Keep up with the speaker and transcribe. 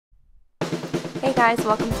guys,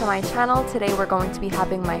 welcome to my channel. Today we're going to be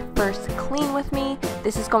having my first clean with me.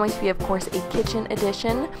 This is going to be, of course, a kitchen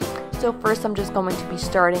edition. So first I'm just going to be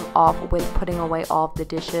starting off with putting away all of the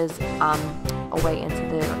dishes away into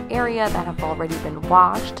the area that have already been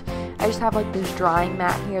washed. I just have like this drying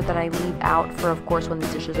mat here that I leave out for, of course, when the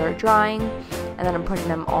dishes are drying, and then I'm putting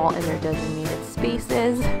them all in their designated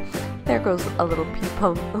spaces. There goes a little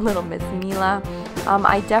peepo, a little Miss Mila.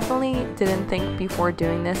 I definitely didn't think before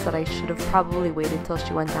doing this that I should have probably waited till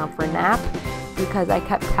she went down for a nap, because I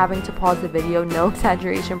kept having to pause the video, no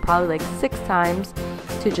exaggeration, probably like 6 times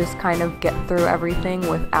to just kind of get through everything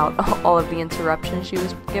without all of the interruptions she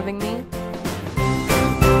was giving me.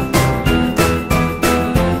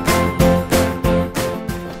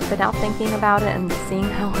 But now thinking about it and seeing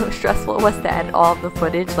how stressful it was to edit all of the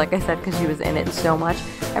footage, like I said, because she was in it so much,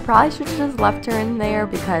 I probably should have just left her in there,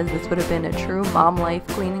 because this would have been a true mom life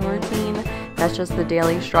cleaning routine. That's just the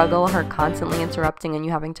daily struggle, her constantly interrupting and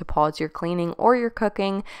you having to pause your cleaning or your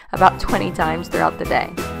cooking about 20 times throughout the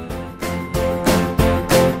day.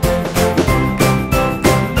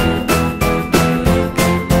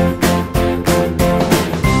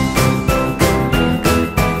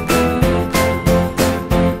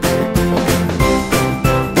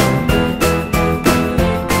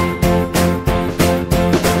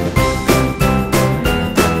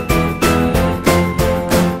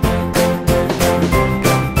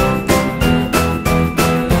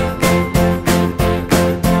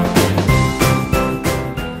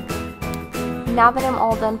 Now that I'm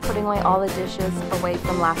all done putting away all the dishes away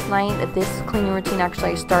from last night, this cleaning routine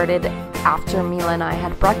actually started after Mila and I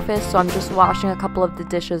had breakfast, so I'm just washing a couple of the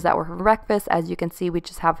dishes that were for breakfast. As you can see, we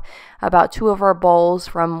just have about 2 of our bowls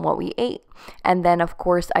from what we ate, and then of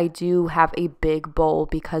course I do have a big bowl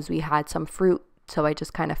because we had some fruit, so I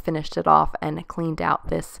just kind of finished it off and cleaned out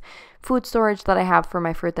this food storage that I have for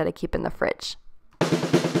my fruit that I keep in the fridge.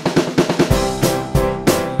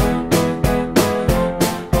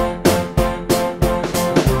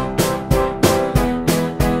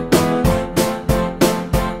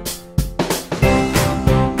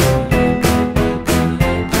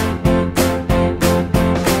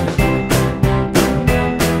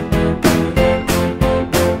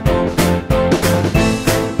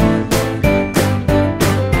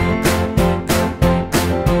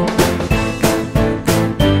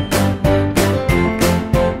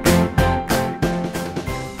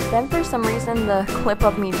 Then for some reason the clip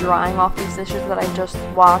of me drying off these dishes that I just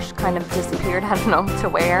washed kind of disappeared. I don't know to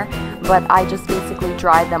where, but I just basically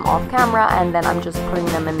dried them off camera, and then I'm just putting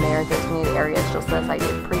them in their designated areas just as I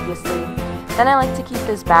did previously. Then I like to keep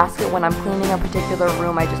this basket when I'm cleaning a particular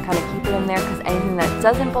room. I just kind of keep it in there, because anything that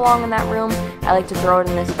doesn't belong in that room, I like to throw it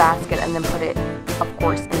in this basket and then put it, of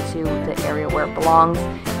course, into the area where it belongs.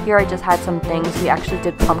 Here I just had some things. We actually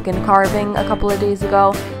did pumpkin carving a couple of days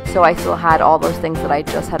ago, so I still had all those things that I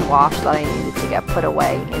just had washed that I needed to get put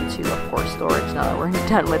away into, of course, storage now that we're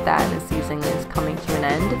done with that and the season is coming to an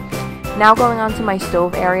end. Now going on to my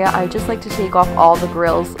stove area, I just like to take off all the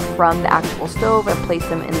grills from the actual stove and place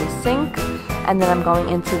them in the sink. And then I'm going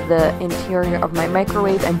into the interior of my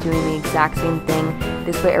microwave and doing the exact same thing.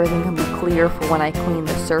 This way everything can be clear for when I clean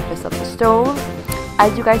the surface of the stove.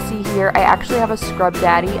 As you guys see here, I actually have a Scrub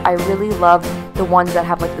Daddy. I really love the ones that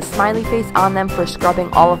have like the smiley face on them for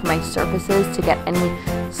scrubbing all of my surfaces to get any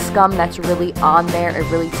scum that's really on there. It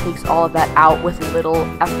really takes all of that out with little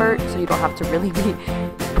effort, so you don't have to really be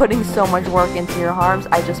putting so much work into your arms.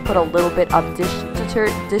 I just put a little bit of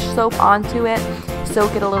dish soap onto it,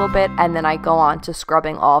 soak it a little bit, and then I go on to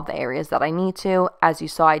scrubbing all of the areas that I need to. As you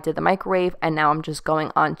saw, I did the microwave, and now I'm just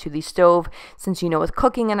going on to the stove. Since, you know, with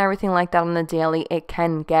cooking and everything like that on the daily, it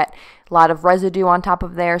can get a lot of residue on top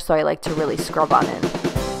of there, so I like to really scrub on in.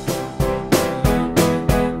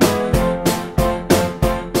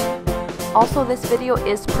 Also, this video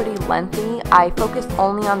is pretty lengthy. I focused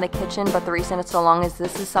only on the kitchen, but the reason it's so long is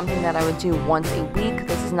this is something that I would do once a week.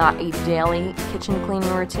 This is not a daily kitchen cleaning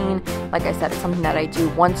routine. Like I said, it's something that I do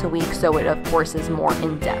once a week, so it of course is more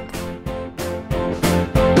in depth.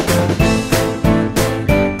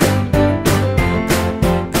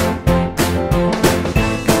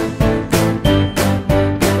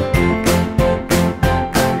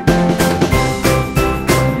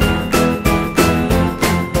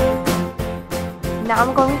 Now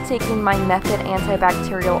I'm going to be taking my Method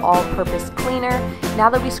antibacterial all-purpose cleaner. Now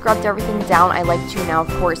that we scrubbed everything down, I like to now, of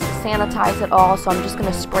course, sanitize it all. So I'm just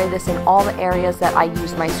going to spray this in all the areas that I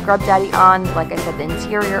used my Scrub Daddy on. Like I said, the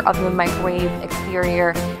interior of the microwave,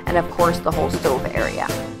 exterior, and of course the whole stove area.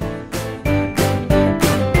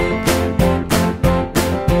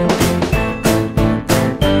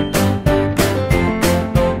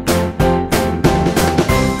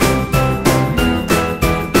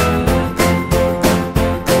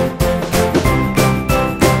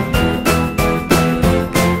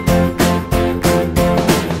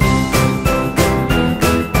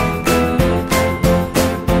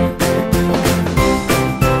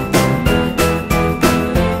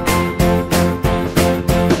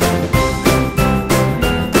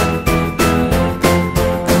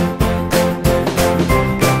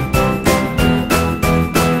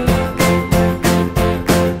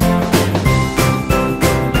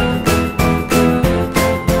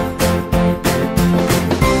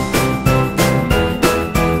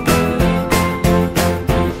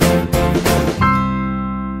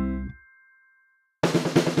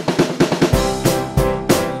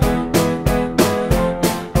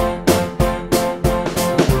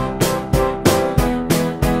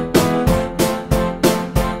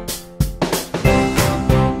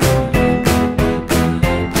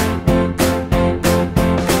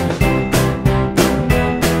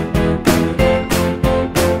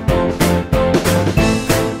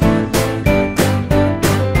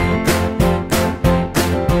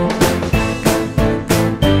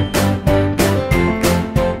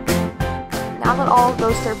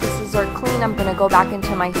 clean, I'm going to go back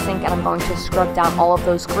into my sink and I'm going to scrub down all of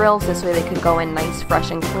those grills. This way they could go in nice,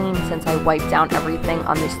 fresh, and clean since I wiped down everything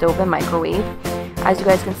on the stove and microwave. As you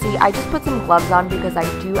guys can see, I just put some gloves on because I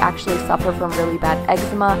do actually suffer from really bad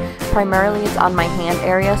eczema. Primarily it's on my hand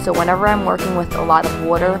area, so whenever I'm working with a lot of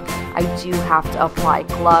water, I do have to apply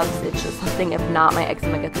gloves. It's just something, if not, my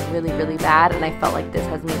eczema gets really, really bad, and I felt like this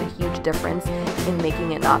has made a huge difference in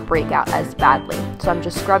making it not break out as badly. So I'm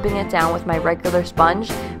just scrubbing it down with my regular sponge,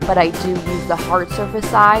 but I do use the hard surface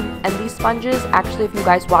side. And these sponges, actually, if you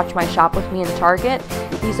guys watch my shop with me in Target,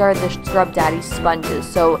 these are the Scrub Daddy sponges.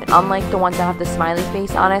 So unlike the ones that have the smiley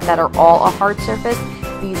face on it that are all a hard surface,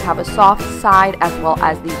 these have a soft side as well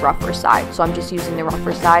as the rougher side. So I'm just using the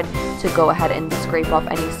rougher side to go ahead and scrape off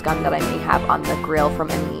any scum that I may have on the grill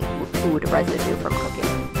from any food residue from cooking.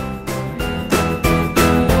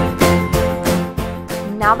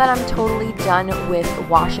 Now that I'm totally done with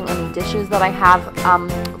washing any dishes that I have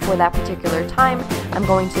for that particular time, I'm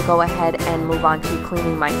going to go ahead and move on to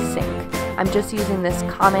cleaning my sink. I'm just using this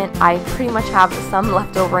Comment. I pretty much have some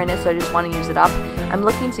left over in it, so I just want to use it up. I'm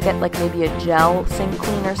looking to get like maybe a gel sink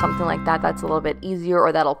cleaner, something like that that's a little bit easier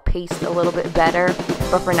or that'll paste a little bit better.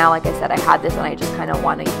 But for now, like I said, I had this and I just kind of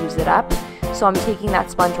want to use it up. So I'm taking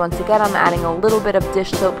that sponge once again, I'm adding a little bit of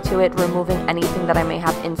dish soap to it, removing anything that I may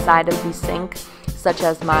have inside of the sink, such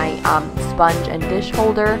as my sponge and dish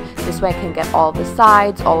holder. This way I can get all the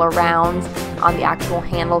sides, all around, on the actual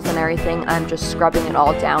handles and everything. I'm just scrubbing it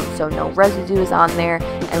all down so no residue is on there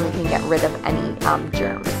and we can get rid of any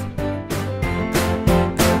germs.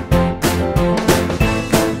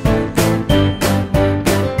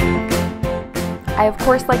 I of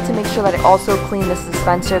course like to make sure that I also clean the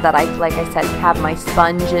dispenser that I, like I said, have my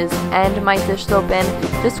sponges and my dish soap in.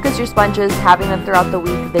 Just because your sponges, having them throughout the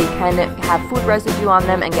week, they can have food residue on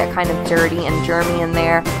them and get kind of dirty and germy in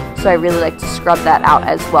there. So I really like to scrub that out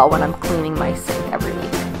as well when I'm cleaning my sink every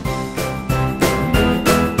week.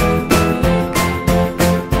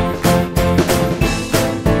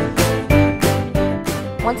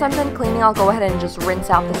 Once I'm done cleaning, I'll go ahead and just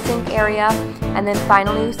rinse out the sink area. And then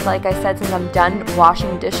finally, like I said, since I'm done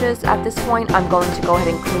washing dishes at this point, I'm going to go ahead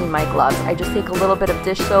and clean my gloves. I just take a little bit of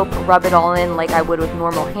dish soap, rub it all in like I would with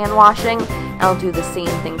normal hand washing, and I'll do the same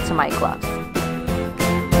thing to my gloves.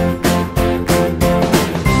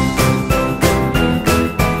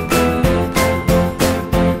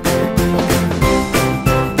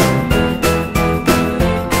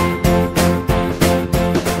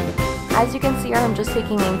 As you can see here, I'm just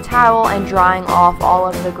taking a towel and drying off all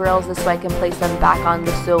of the grills. This way I can place them back on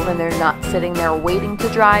the stove and they're not sitting there waiting to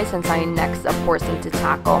dry, since I next, of course, need to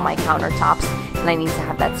tackle my countertops and I need to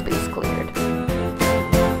have that space cleared.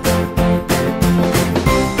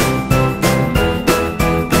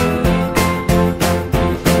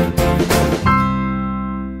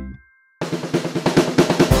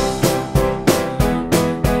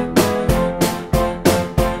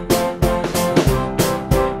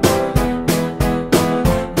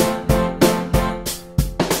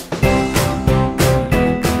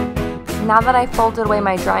 Now that I folded away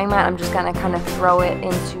my drying mat, I'm just going to kind of throw it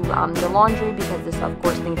into the laundry because this of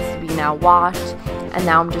course needs to be now washed. And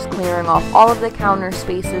now I'm just clearing off all of the counter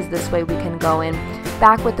spaces. This way we can go in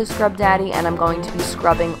back with the Scrub Daddy, and I'm going to be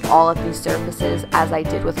scrubbing all of these surfaces as I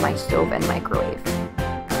did with my stove and microwave.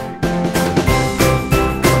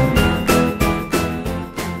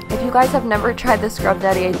 If you guys have never tried the Scrub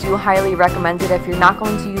Daddy, I do highly recommend it. If you're not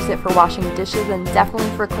going to use it for washing dishes, and definitely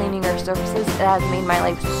for cleaning your surfaces, it has made my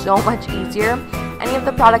life so much easier. Any of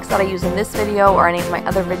the products that I use in this video or any of my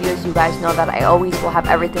other videos, you guys know that I always will have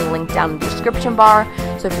everything linked down in the description bar.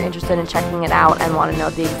 So if you're interested in checking it out and want to know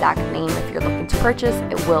the exact name if you're looking to purchase,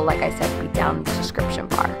 it will, like I said, be down in the description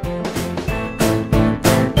bar.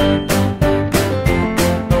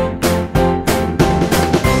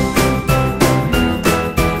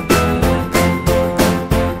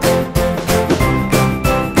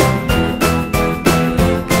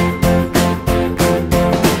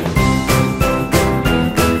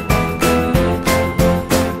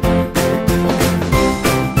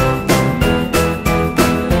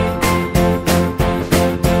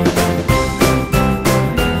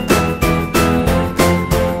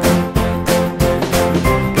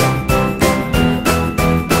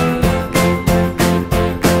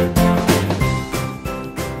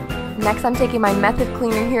 Next, I'm taking my method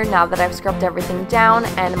cleaner here now that I've scrubbed everything down,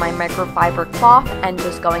 and my microfiber cloth, and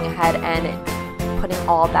just going ahead and putting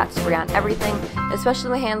all of that spray on everything, especially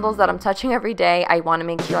the handles that I'm touching every day. I want to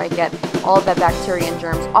make sure I get all of that bacteria and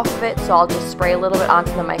germs off of it, so I'll just spray a little bit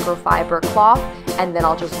onto the microfiber cloth, and then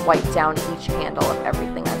I'll just wipe down each handle of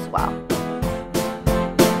everything as well.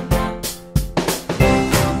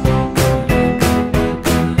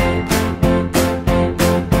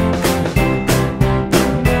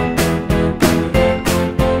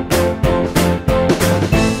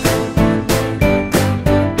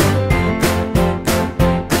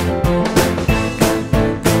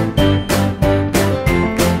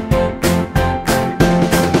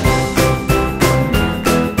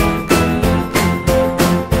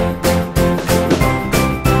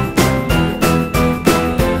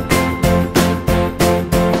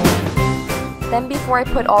 Then before I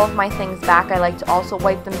put all of my things back, I like to also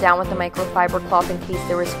wipe them down with the microfiber cloth in case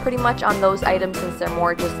there was pretty much on those items, since they're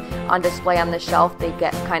more just on display on the shelf, they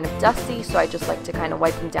get kind of dusty, so I just like to kind of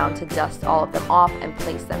wipe them down to dust all of them off and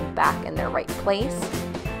place them back in their right place.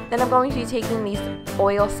 Then I'm going to be taking these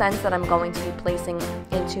oil scents that I'm going to be placing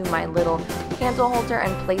into my little candle holder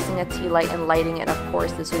and placing a tea light and lighting it, of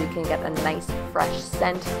course, this way you can get a nice fresh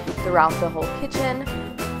scent throughout the whole kitchen.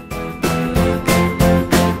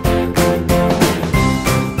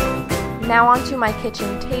 Now onto my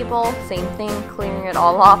kitchen table, same thing, clearing it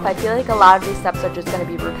all off. I feel like a lot of these steps are just going to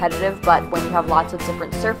be repetitive, but when you have lots of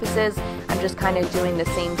different surfaces, I'm just kind of doing the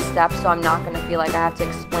same steps, so I'm not going to feel like I have to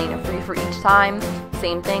explain it for each time.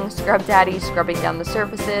 Same thing, Scrub Daddy, scrubbing down the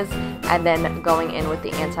surfaces, and then going in with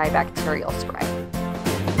the antibacterial spray.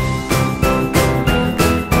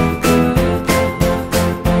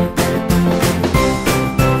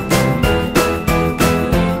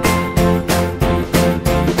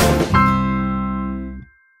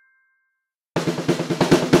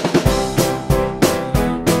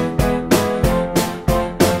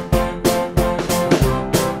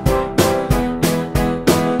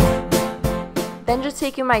 Then just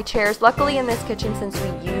taking my chairs. Luckily in this kitchen, since we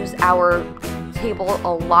use our table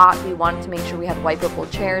a lot, we wanted to make sure we had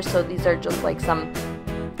wipeable chairs. So these are just like some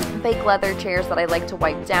fake leather chairs that I like to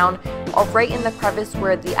wipe down. Right in the crevice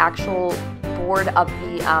where the actual board of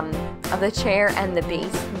the chair and the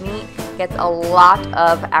base meet gets a lot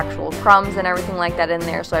of actual crumbs and everything like that in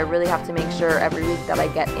there. So I really have to make sure every week that I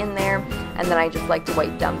get in there. And then I just like to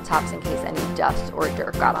wipe down the tops in case any dust or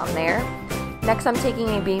dirt got on there. Next, I'm taking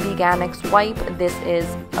a baby Ganex wipe. This is,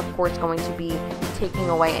 of course, going to be taking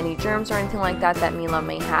away any germs or anything like that that Mila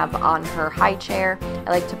may have on her high chair.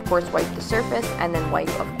 I like to, of course, wipe the surface and then wipe,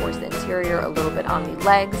 of course, the interior, a little bit on the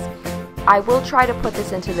legs. I will try to put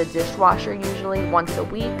this into the dishwasher usually once a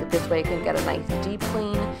week. This way I can get a nice deep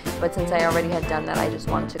clean. But since I already had done that, I just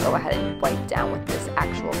wanted to go ahead and wipe down with this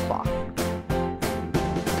actual cloth.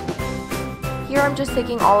 Here I'm just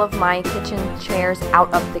taking all of my kitchen chairs out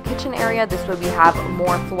of the kitchen area. This way we have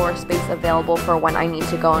more floor space available for when I need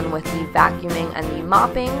to go in with the vacuuming and the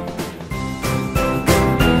mopping.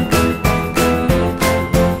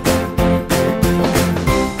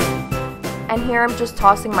 And here I'm just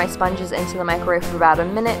tossing my sponges into the microwave for about a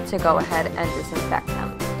minute to go ahead and disinfect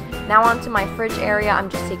them. Now onto my fridge area, I'm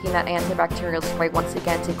just taking that antibacterial spray once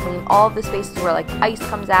again to clean all of the spaces where like ice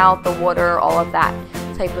comes out, the water, all of that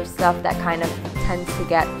type of stuff that kind of tends to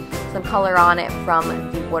get some color on it from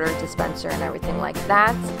the water dispenser and everything like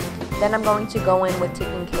that. Then I'm going to go in with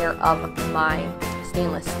taking care of my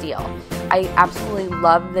stainless steel. I absolutely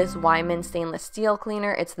love this Wyman stainless steel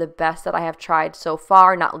cleaner. It's the best that I have tried so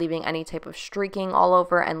far, not leaving any type of streaking all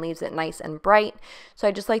over and leaves it nice and bright. So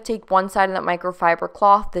I just like take one side of that microfiber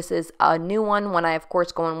cloth. This is a new one when I of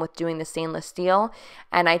course go in with doing the stainless steel,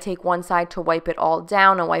 and I take one side to wipe it all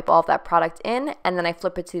down and wipe all of that product in, and then I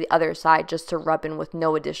flip it to the other side just to rub in with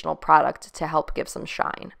no additional product to help give some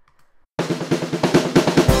shine.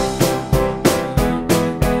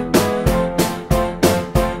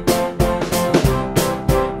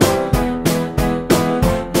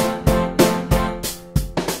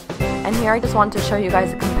 And here I just wanted to show you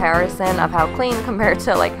guys a comparison of how clean compared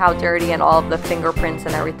to like how dirty and all of the fingerprints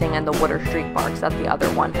and everything and the water streak marks that the other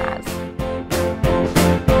one has.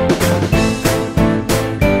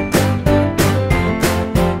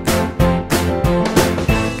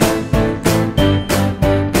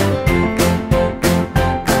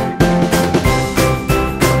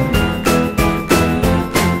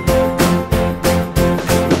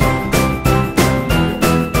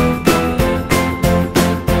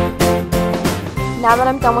 Now that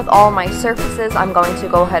I'm done with all my surfaces, I'm going to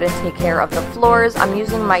go ahead and take care of the floors. I'm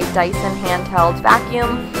using my Dyson handheld vacuum,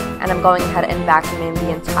 and I'm going ahead and vacuuming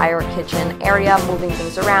the entire kitchen area, moving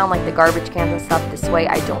things around like the garbage cans and stuff. This way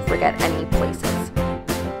I don't forget any places.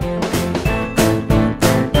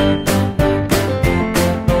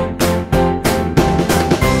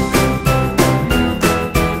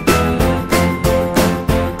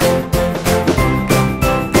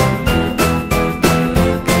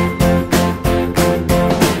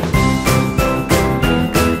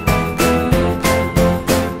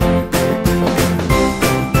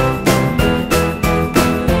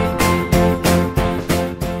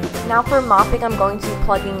 Now for mopping, I'm going to be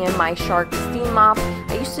plugging in my Shark steam mop.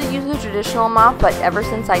 I used to use a traditional mop, but ever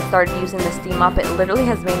since I started using the steam mop, it literally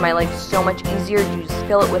has made my life so much easier. You just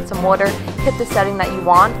fill it with some water, hit the setting that you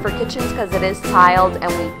want. For kitchens, because it is tiled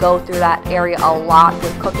and we go through that area a lot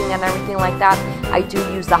with cooking and everything like that, I do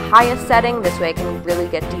use the highest setting. This way I can really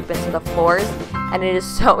get deep into the floors. and it is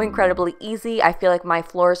so incredibly easy. I feel like my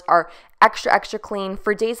floors are extra clean.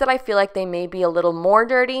 For days that I feel like they may be a little more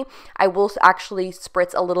dirty, I will actually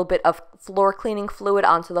spritz a little bit of floor cleaning fluid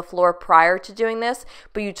onto the floor prior to doing this,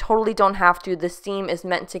 but you totally don't have to. The steam is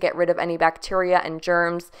meant to get rid of any bacteria and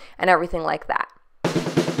germs and everything like that.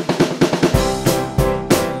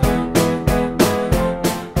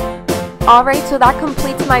 Alright, so that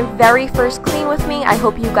completes my very first clean with me. I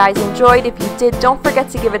hope you guys enjoyed. If you did, don't forget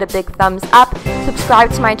to give it a big thumbs up.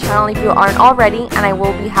 Subscribe to my channel if you aren't already, and I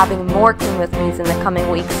will be having more clean with me's in the coming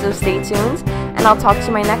weeks, so stay tuned, and I'll talk to you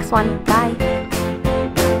in my next one. Bye!